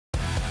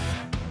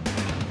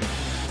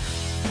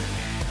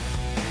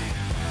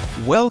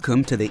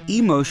Welcome to the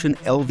eMotion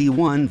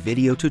LV1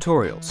 video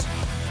tutorials.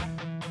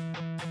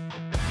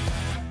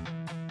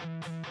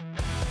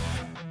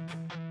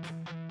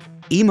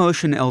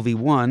 eMotion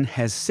LV1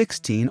 has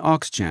 16 aux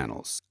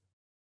channels.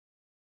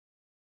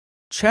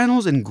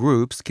 Channels and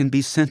groups can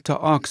be sent to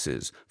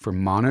auxes for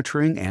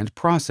monitoring and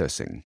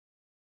processing.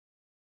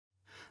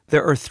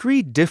 There are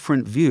 3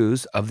 different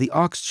views of the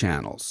aux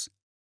channels.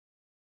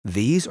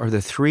 These are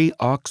the 3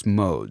 aux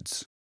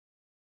modes.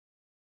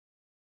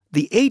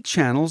 The 8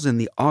 channels in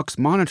the aux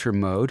monitor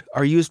mode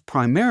are used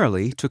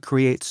primarily to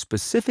create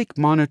specific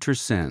monitor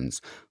sends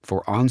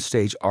for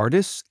onstage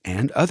artists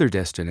and other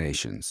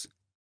destinations.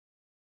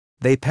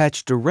 They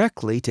patch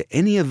directly to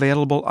any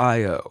available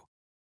I/O,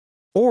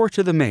 or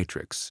to the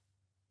matrix.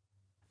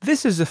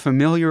 This is a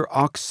familiar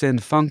aux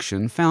send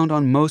function found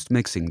on most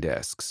mixing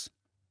desks.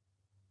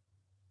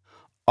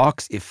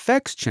 Aux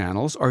effects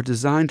channels are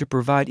designed to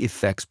provide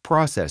effects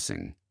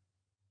processing.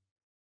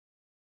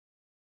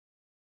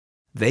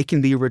 They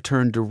can be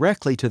returned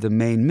directly to the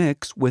main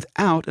mix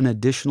without an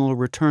additional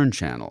return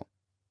channel.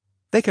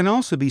 They can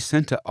also be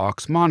sent to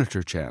aux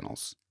monitor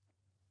channels.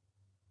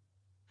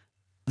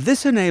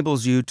 This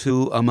enables you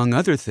to, among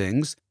other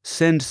things,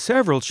 send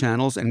several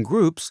channels and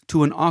groups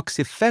to an aux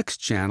effects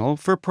channel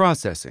for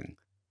processing,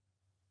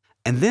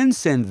 and then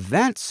send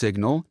that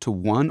signal to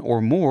one or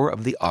more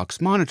of the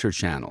aux monitor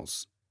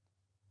channels.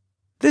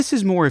 This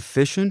is more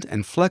efficient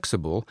and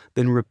flexible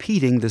than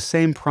repeating the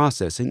same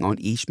processing on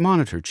each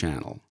monitor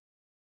channel.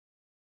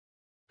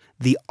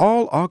 The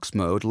All Aux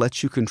mode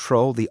lets you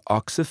control the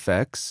aux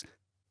effects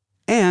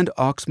and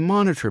aux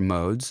monitor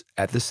modes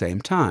at the same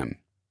time.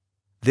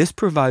 This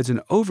provides an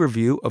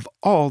overview of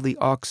all the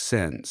aux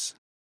sends.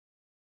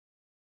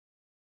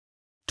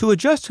 To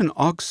adjust an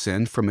aux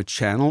send from a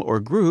channel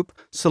or group,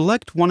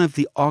 select one of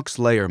the Aux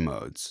Layer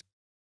Modes.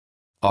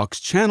 Aux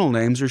channel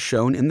names are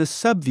shown in the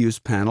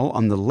Subviews panel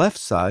on the left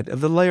side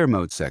of the Layer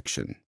Mode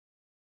section.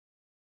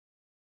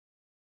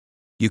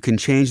 You can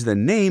change the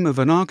name of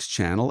an aux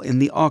channel in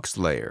the aux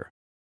layer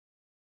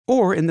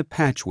or in the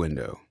patch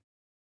window.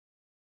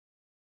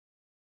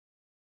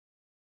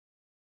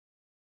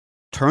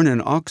 Turn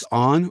an aux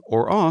on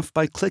or off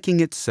by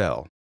clicking its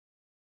cell.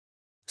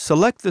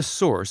 Select the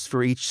source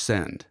for each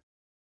send.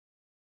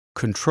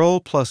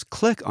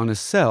 Control+click on a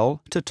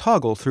cell to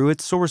toggle through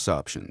its source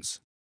options.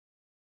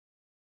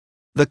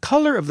 The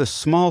color of the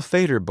small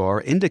fader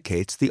bar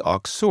indicates the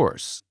aux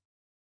source.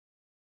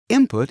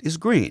 Input is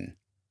green.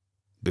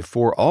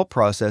 Before all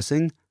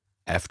processing,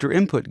 after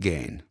input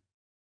gain.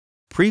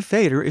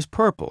 Pre-fader is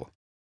purple.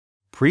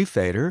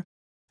 Pre-fader,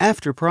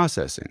 after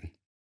processing.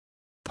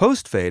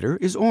 Post-fader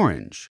is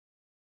orange.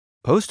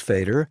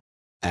 Post-fader,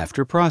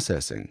 after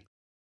processing.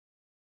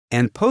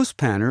 And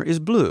post-panner is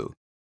blue.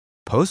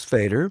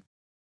 Post-fader,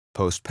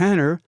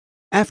 post-panner,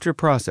 after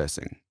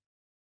processing.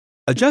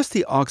 Adjust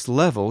the aux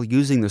level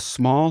using the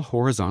small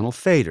horizontal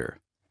fader.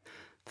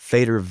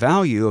 Fader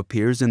value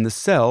appears in the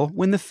cell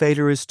when the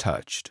fader is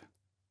touched.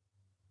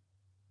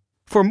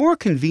 For more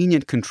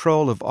convenient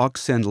control of aux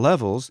send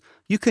levels,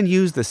 you can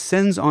use the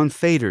Sends on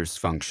Faders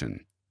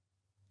function.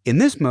 In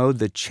this mode,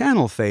 the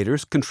channel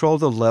faders control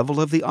the level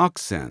of the aux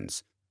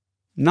sends,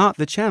 not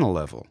the channel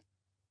level.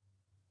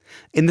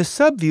 In the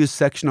Subviews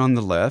section on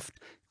the left,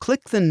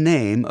 click the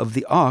name of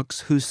the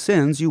aux whose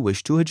sends you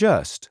wish to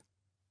adjust.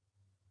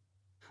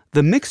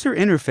 The mixer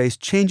interface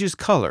changes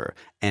color,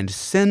 and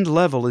send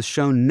level is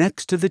shown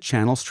next to the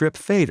channel strip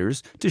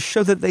faders to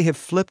show that they have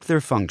flipped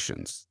their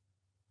functions.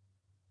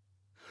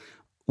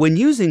 When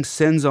using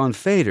Sends on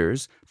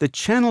Faders, the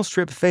channel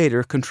strip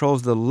fader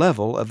controls the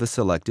level of the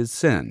selected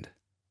send.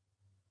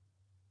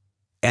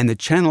 And the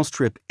channel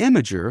strip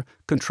imager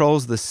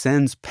controls the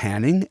send's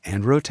panning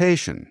and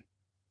rotation.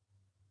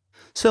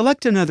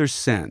 Select another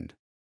send,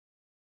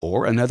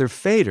 or another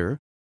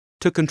fader,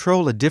 to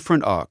control a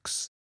different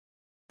aux.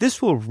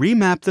 This will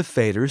remap the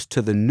faders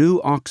to the new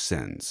aux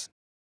sends.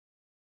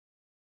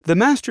 The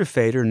master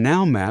fader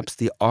now maps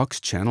the aux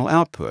channel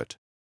output.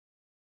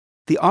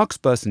 The aux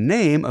bus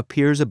name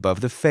appears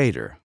above the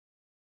fader.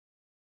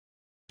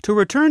 To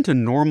return to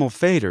normal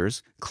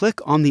faders, click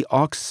on the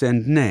aux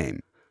send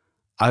name,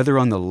 either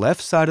on the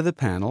left side of the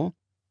panel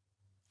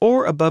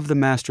or above the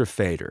master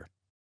fader.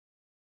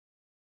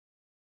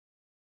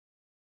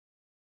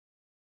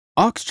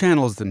 Aux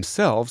channels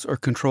themselves are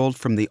controlled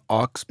from the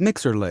aux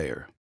mixer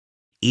layer.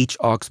 Each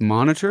aux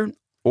monitor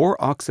or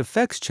aux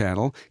effects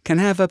channel can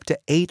have up to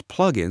 8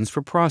 plugins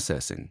for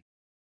processing.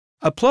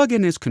 A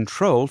plugin is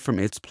controlled from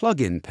its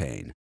plugin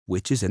pane,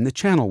 which is in the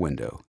channel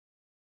window.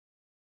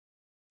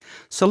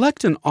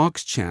 Select an aux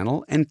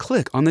channel and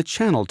click on the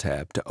Channel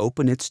tab to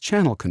open its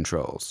channel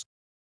controls.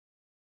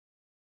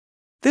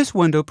 This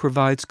window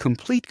provides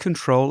complete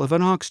control of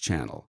an aux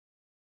channel: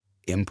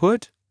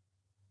 input,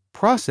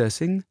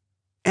 processing,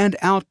 and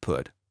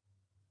output.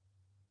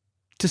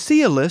 To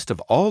see a list of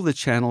all the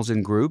channels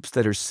and groups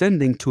that are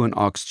sending to an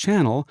aux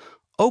channel,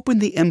 open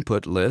the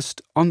Input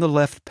list on the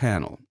left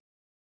panel.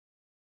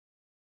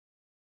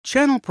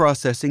 Channel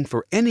processing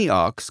for any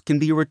aux can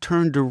be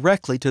returned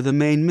directly to the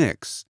main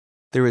mix,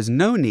 there is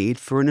no need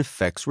for an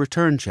effects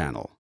return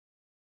channel.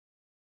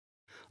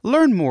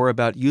 Learn more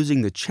about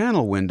using the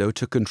channel window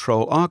to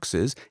control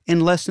auxes in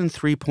Lesson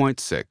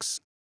 3.6.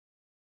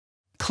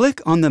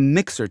 Click on the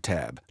Mixer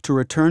tab to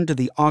return to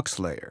the aux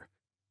layer.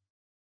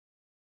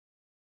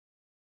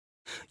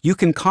 You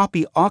can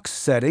copy aux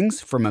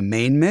settings from a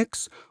main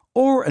mix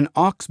or an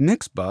aux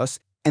mix bus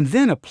and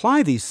then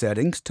apply these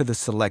settings to the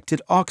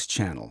selected aux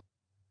channel.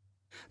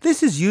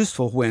 This is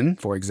useful when,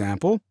 for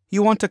example,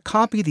 you want to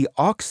copy the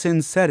aux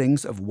send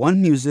settings of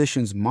one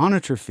musician's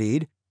monitor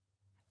feed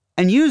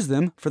and use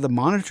them for the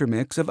monitor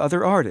mix of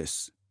other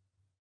artists.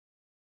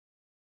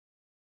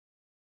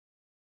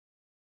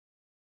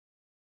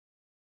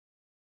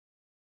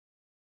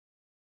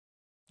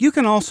 You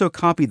can also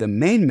copy the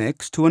main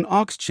mix to an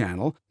aux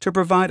channel to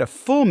provide a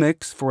full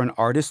mix for an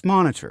artist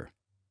monitor.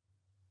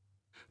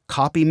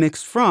 Copy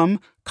Mix From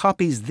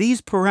copies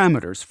these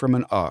parameters from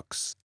an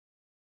aux: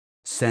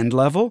 send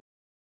level,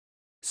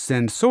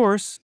 send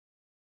source,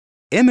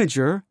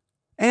 imager,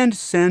 and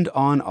send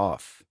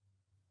on/off.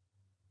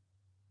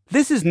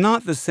 This is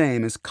not the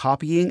same as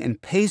copying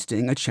and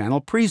pasting a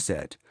channel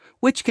preset,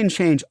 which can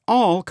change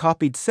all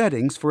copied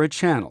settings for a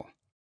channel.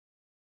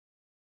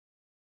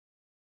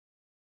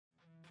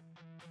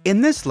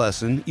 In this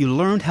lesson, you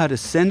learned how to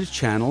send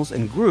channels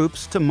and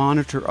groups to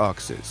monitor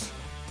auxes.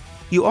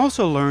 You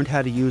also learned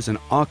how to use an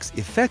aux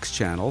effects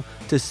channel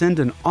to send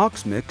an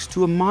aux mix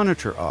to a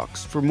monitor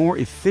aux for more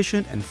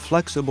efficient and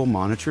flexible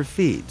monitor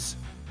feeds.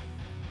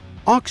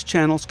 Aux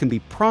channels can be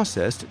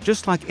processed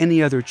just like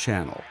any other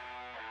channel.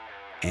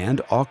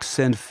 And aux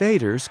send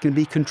faders can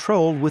be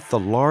controlled with the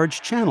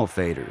large channel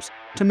faders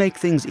to make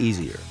things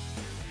easier.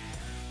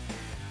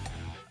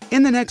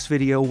 In the next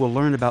video, we'll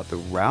learn about the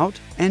route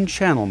and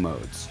channel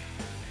modes.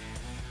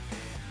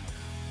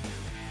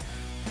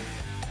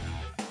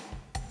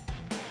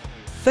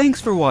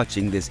 Thanks for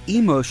watching this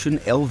eMotion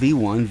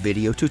LV1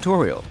 video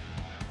tutorial.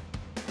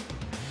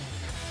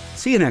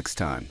 See you next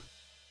time.